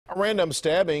A random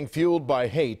stabbing fueled by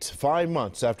hate 5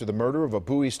 months after the murder of a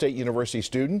Bowie State University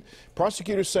student.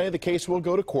 Prosecutors say the case will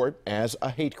go to court as a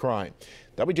hate crime.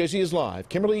 WJZ is live.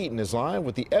 Kimberly Eaton is live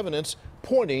with the evidence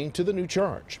pointing to the new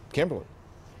charge. Kimberly.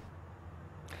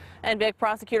 And Vic,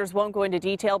 prosecutors won't go into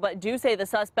detail, but do say the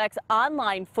suspect's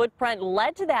online footprint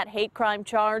led to that hate crime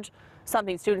charge,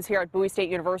 something students here at Bowie State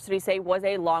University say was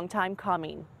a long time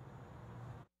coming.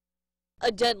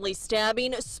 A deadly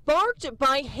stabbing sparked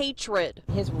by hatred.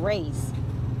 His race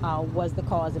was the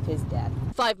cause of his death.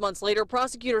 5 months later,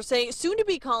 prosecutors say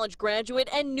soon-to-be college graduate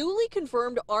and newly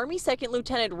confirmed Army Second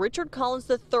Lieutenant Richard Collins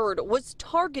III was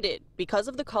targeted because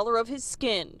of the color of his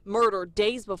skin. Murdered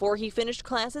days before he finished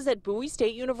classes at Bowie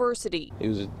State University. He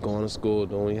was going to school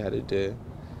doing what he had to do.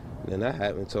 Then that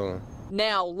happened to him.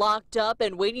 Now locked up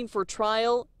and waiting for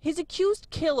trial, his accused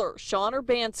killer, Sean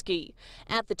Urbanski,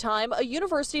 at the time a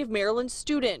University of Maryland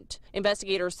student.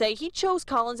 Investigators say he chose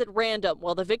Collins at random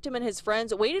while the victim and his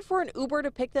friends waited for an Uber to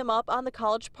pick them up on the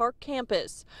College Park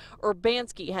campus.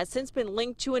 Urbanski has since been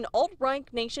linked to an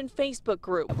alt-right nation Facebook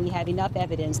group. We have enough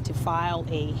evidence to file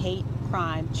a hate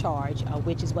crime charge,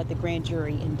 which is what the grand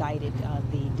jury indicted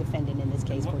the defendant in this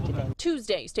case for today.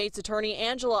 Tuesday, State's Attorney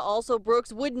Angela Also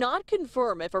Brooks would not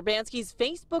confirm if Urbanski's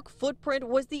Facebook footprint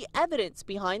was the evidence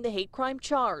behind the hate crime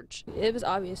charge. It was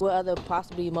obvious. What other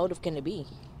possibly motive can it be?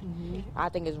 I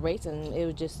think it's race, and it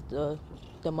was just the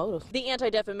motive. The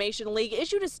Anti-Defamation League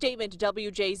issued a statement to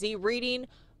WJZ reading,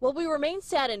 "While we remain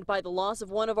saddened by the loss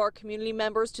of one of our community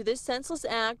members to this senseless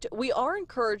act, we are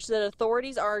encouraged that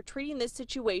authorities are treating this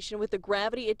situation with the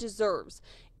gravity it deserves.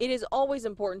 It is always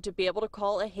important to be able to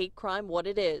call a hate crime what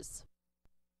it is."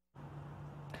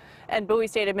 And Bowie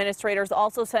State administrators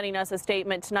also sending us a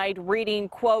statement tonight reading,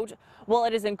 quote, "While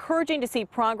it is encouraging to see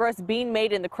progress being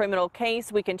made in the criminal case,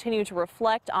 we continue to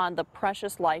reflect on the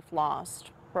precious life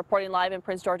lost." Reporting live in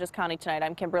Prince George's County tonight,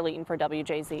 I'm Kimberly Eaton for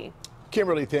WJZ.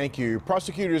 Kimberly, thank you.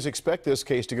 Prosecutors expect this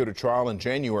case to go to trial in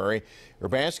January.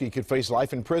 Urbanski could face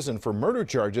life in prison for murder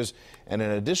charges and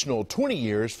an additional 20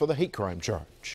 years for the hate crime charge.